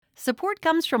Support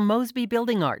comes from Mosby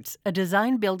Building Arts, a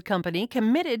design-build company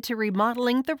committed to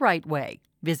remodeling the right way.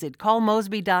 Visit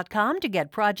callmosby.com to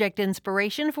get project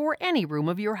inspiration for any room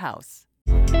of your house.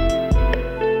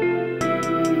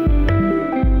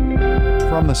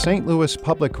 From the St. Louis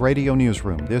Public Radio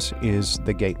Newsroom, this is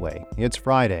The Gateway. It's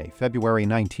Friday, February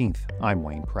 19th. I'm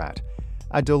Wayne Pratt.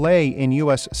 A delay in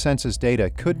U.S. Census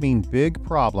data could mean big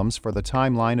problems for the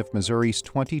timeline of Missouri's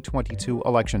 2022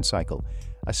 election cycle,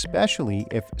 especially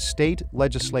if state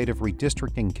legislative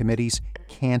redistricting committees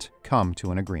can't come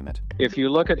to an agreement. If you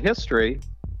look at history,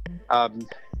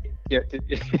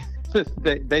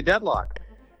 they deadlock.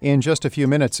 In just a few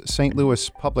minutes, St. Louis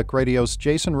Public Radio's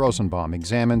Jason Rosenbaum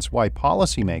examines why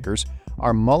policymakers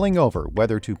are mulling over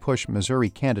whether to push Missouri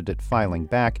candidate filing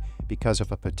back because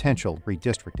of a potential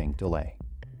redistricting delay.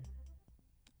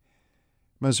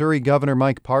 Missouri Governor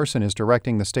Mike Parson is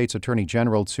directing the state's attorney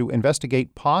general to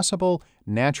investigate possible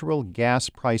natural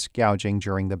gas price gouging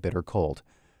during the bitter cold.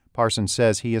 Parson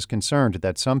says he is concerned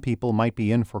that some people might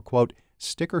be in for, quote,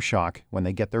 sticker shock when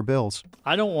they get their bills.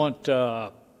 I don't want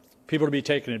people to be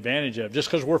taken advantage of just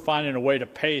because we're finding a way to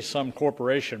pay some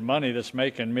corporation money that's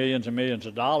making millions and millions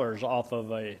of dollars off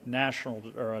of a national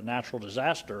or a natural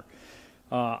disaster.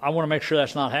 I want to make sure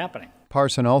that's not happening.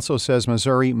 Parson also says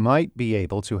Missouri might be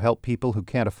able to help people who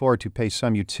can't afford to pay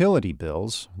some utility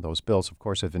bills. Those bills, of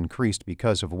course, have increased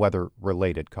because of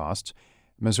weather-related costs.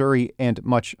 Missouri and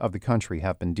much of the country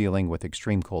have been dealing with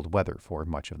extreme cold weather for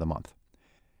much of the month.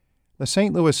 The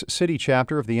St. Louis City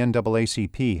chapter of the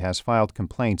NAACP has filed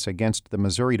complaints against the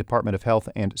Missouri Department of Health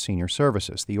and Senior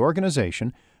Services. The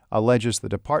organization alleges the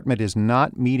department is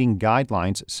not meeting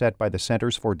guidelines set by the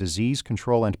Centers for Disease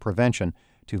Control and Prevention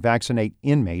to vaccinate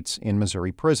inmates in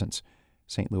Missouri prisons.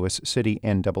 St. Louis City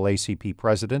NAACP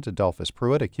President Adolphus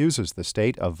Pruitt accuses the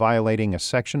state of violating a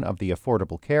section of the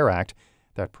Affordable Care Act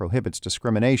that prohibits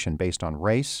discrimination based on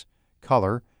race,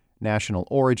 color, national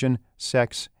origin,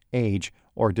 sex, age,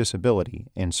 or disability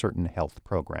in certain health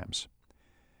programs.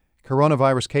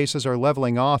 Coronavirus cases are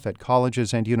leveling off at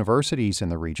colleges and universities in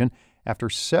the region after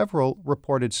several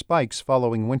reported spikes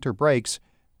following winter breaks,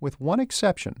 with one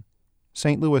exception.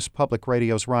 St. Louis Public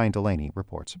Radio's Ryan Delaney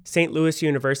reports. St. Louis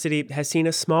University has seen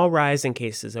a small rise in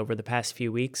cases over the past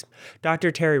few weeks.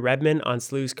 Dr. Terry Redman on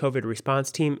SLU's COVID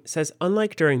response team says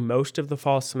unlike during most of the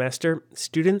fall semester,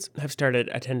 students have started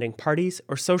attending parties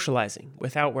or socializing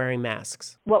without wearing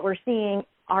masks. What we're seeing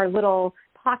are little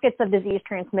pockets of disease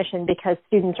transmission because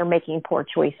students are making poor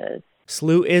choices.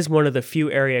 SLU is one of the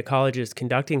few area colleges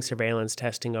conducting surveillance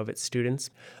testing of its students.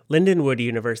 Lindenwood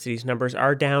University's numbers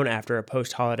are down after a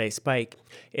post-holiday spike.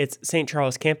 Its St.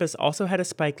 Charles campus also had a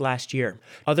spike last year.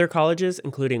 Other colleges,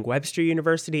 including Webster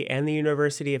University and the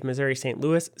University of Missouri-St.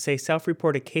 Louis, say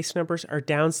self-reported case numbers are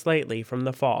down slightly from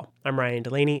the fall. I'm Ryan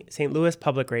Delaney, St. Louis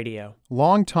Public Radio.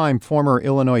 Longtime former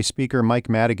Illinois Speaker Mike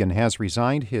Madigan has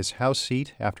resigned his House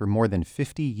seat after more than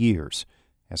 50 years.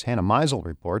 As Hannah Meisel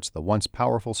reports, the once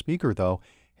powerful speaker, though,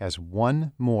 has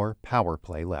one more power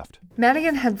play left.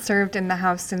 Madigan had served in the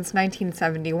House since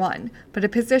 1971, but a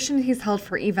position he's held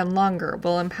for even longer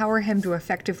will empower him to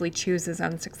effectively choose his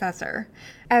own successor.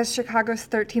 As Chicago's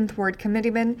 13th Ward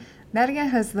committeeman, Madigan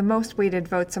has the most weighted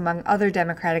votes among other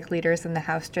Democratic leaders in the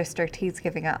House district he's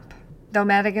giving up. Though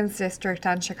Madigan's district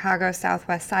on Chicago's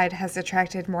southwest side has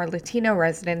attracted more Latino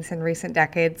residents in recent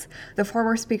decades, the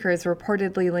former speaker is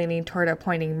reportedly leaning toward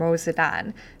appointing Mo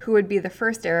Zidane, who would be the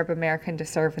first Arab American to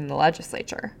serve in the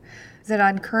legislature.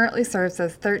 Zidane currently serves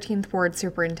as 13th Ward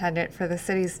Superintendent for the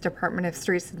city's Department of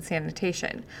Streets and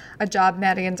Sanitation, a job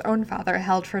Madigan's own father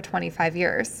held for 25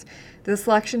 years. The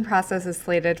selection process is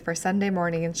slated for Sunday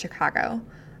morning in Chicago.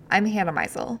 I'm Hannah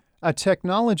Meisel. A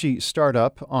technology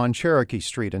startup on Cherokee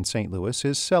Street in St. Louis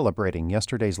is celebrating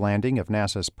yesterday's landing of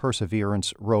NASA's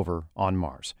Perseverance rover on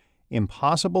Mars.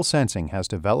 Impossible Sensing has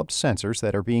developed sensors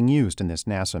that are being used in this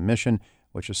NASA mission,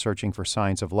 which is searching for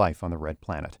signs of life on the red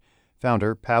planet.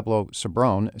 Founder Pablo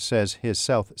Sobron says his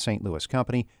South St. Louis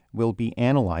company will be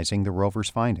analyzing the rover's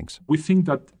findings. We think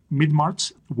that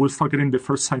mid-March we'll start getting the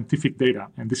first scientific data,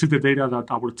 and this is the data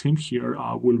that our team here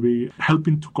will be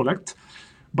helping to collect,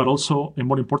 but also, and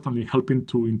more importantly, helping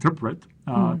to interpret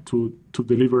to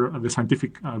deliver the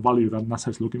scientific value that NASA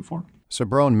is looking for.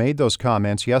 Sobron made those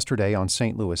comments yesterday on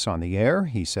St. Louis on the Air.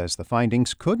 He says the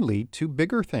findings could lead to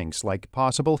bigger things like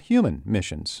possible human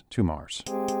missions to Mars.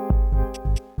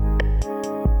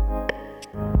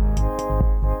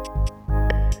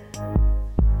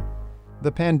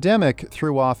 The pandemic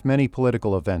threw off many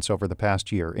political events over the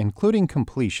past year, including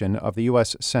completion of the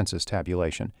U.S. Census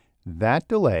tabulation. That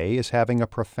delay is having a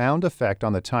profound effect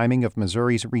on the timing of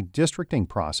Missouri's redistricting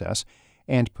process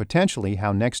and potentially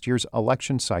how next year's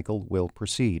election cycle will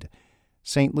proceed.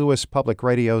 St. Louis Public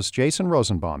Radio's Jason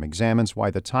Rosenbaum examines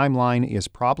why the timeline is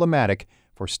problematic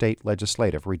for state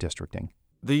legislative redistricting.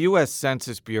 The U.S.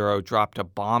 Census Bureau dropped a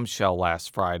bombshell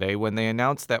last Friday when they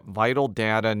announced that vital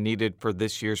data needed for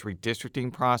this year's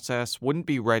redistricting process wouldn't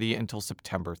be ready until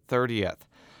September 30th.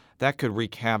 That could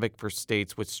wreak havoc for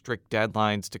states with strict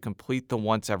deadlines to complete the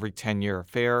once-every-10-year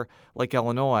affair, like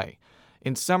Illinois.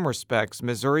 In some respects,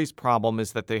 Missouri's problem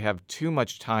is that they have too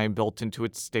much time built into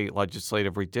its state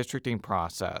legislative redistricting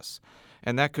process.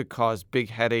 And that could cause big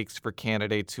headaches for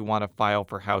candidates who want to file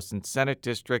for House and Senate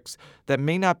districts that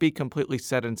may not be completely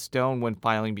set in stone when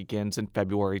filing begins in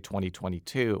February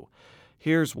 2022.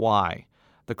 Here's why.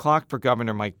 The clock for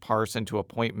Governor Mike Parson to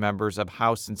appoint members of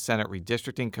House and Senate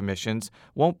redistricting commissions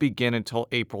won't begin until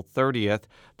April 30th,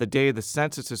 the day the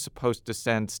census is supposed to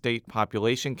send state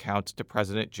population counts to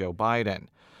President Joe Biden.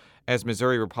 As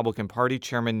Missouri Republican Party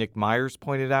Chairman Nick Myers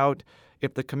pointed out,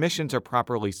 if the commissions are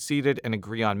properly seated and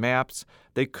agree on maps,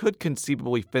 they could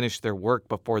conceivably finish their work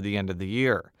before the end of the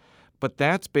year. But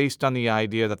that's based on the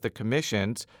idea that the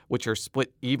commissions, which are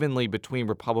split evenly between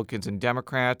Republicans and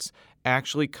Democrats,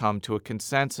 actually come to a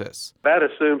consensus. That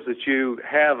assumes that you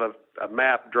have a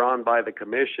map drawn by the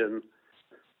commission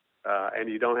and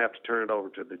you don't have to turn it over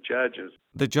to the judges.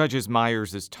 The judges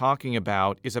Myers is talking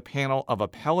about is a panel of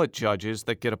appellate judges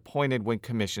that get appointed when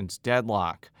commissions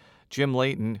deadlock. Jim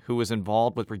Layton, who was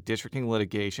involved with redistricting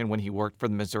litigation when he worked for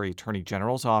the Missouri Attorney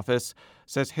General's office,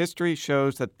 says history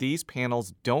shows that these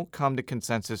panels don't come to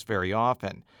consensus very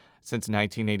often. Since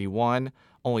 1981,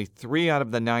 only 3 out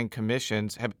of the 9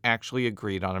 commissions have actually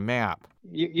agreed on a map.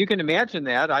 You can imagine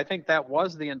that. I think that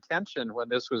was the intention when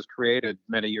this was created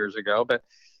many years ago. But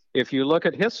if you look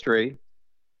at history,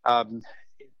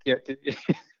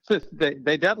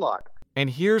 they deadlock. And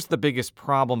here's the biggest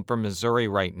problem for Missouri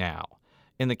right now.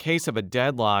 In the case of a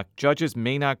deadlock, judges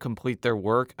may not complete their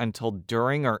work until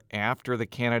during or after the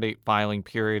candidate filing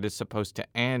period is supposed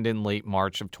to end in late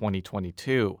March of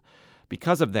 2022.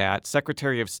 Because of that,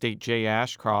 Secretary of State Jay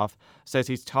Ashcroft says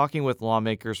he's talking with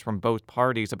lawmakers from both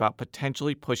parties about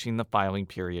potentially pushing the filing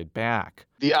period back.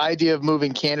 The idea of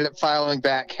moving candidate filing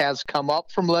back has come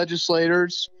up from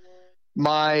legislators.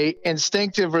 My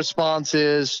instinctive response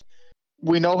is,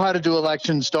 we know how to do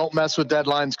elections. Don't mess with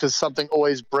deadlines because something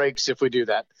always breaks if we do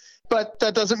that. But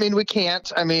that doesn't mean we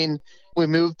can't. I mean, we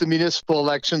moved the municipal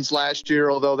elections last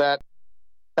year, although that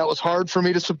was hard for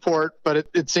me to support, but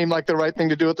it seemed like the right thing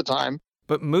to do at the time.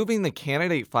 But moving the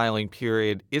candidate filing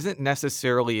period isn't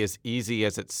necessarily as easy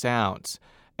as it sounds.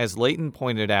 As Layton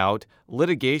pointed out,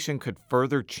 litigation could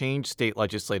further change state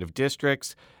legislative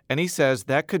districts, and he says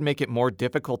that could make it more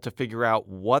difficult to figure out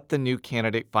what the new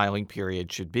candidate filing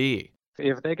period should be.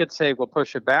 If they could say, we'll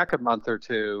push it back a month or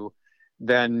two,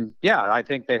 then, yeah, I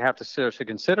think they'd have to seriously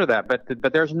consider that.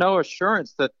 But there's no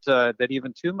assurance that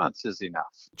even 2 months is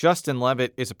enough. Justin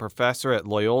Levitt is a professor at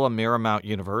Loyola Marymount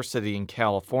University in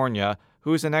California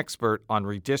who is an expert on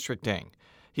redistricting.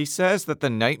 He says that the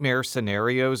nightmare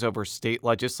scenarios over state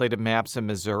legislative maps in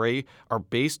Missouri are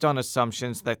based on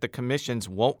assumptions that the commissions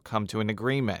won't come to an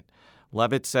agreement.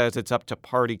 Levitt says it's up to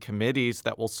party committees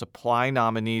that will supply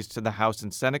nominees to the House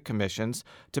and Senate commissions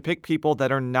to pick people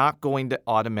that are not going to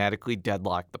automatically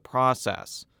deadlock the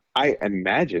process. I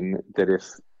imagine that if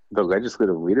the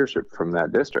legislative leadership from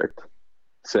that district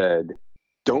said,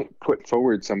 don't put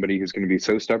forward somebody who's going to be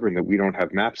so stubborn that we don't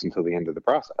have maps until the end of the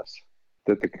process,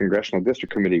 that the Congressional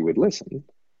District Committee would listen.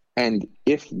 And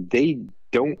if they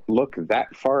don't look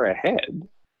that far ahead,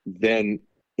 then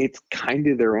it's kind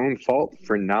of their own fault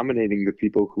for nominating the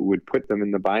people who would put them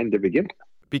in the bind to begin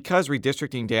with. Because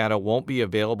redistricting data won't be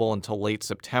available until late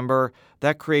September,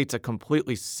 that creates a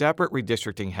completely separate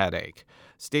redistricting headache.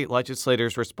 State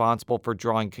legislators responsible for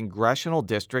drawing congressional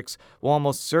districts will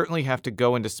almost certainly have to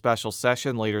go into special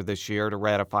session later this year to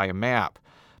ratify a map.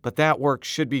 But that work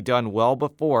should be done well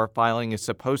before filing is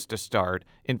supposed to start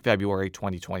in February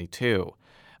 2022.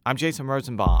 I'm Jason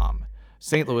Rosenbaum,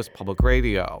 St. Louis Public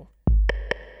Radio.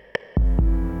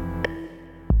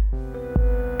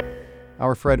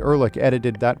 Our Fred Ehrlich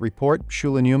edited that report.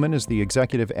 Shula Newman is the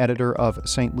executive editor of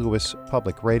St. Louis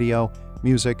Public Radio.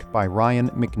 Music by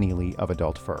Ryan McNeely of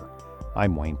Adult Fur.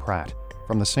 I'm Wayne Pratt.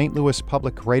 From the St. Louis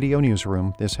Public Radio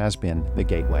Newsroom, this has been The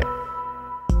Gateway.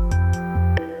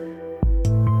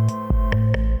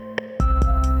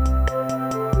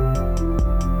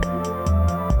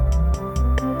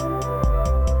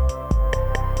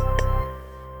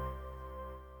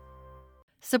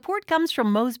 Support comes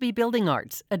from Mosby Building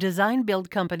Arts, a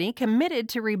design-build company committed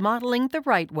to remodeling the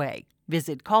right way.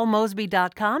 Visit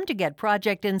callmosby.com to get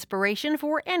project inspiration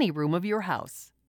for any room of your house.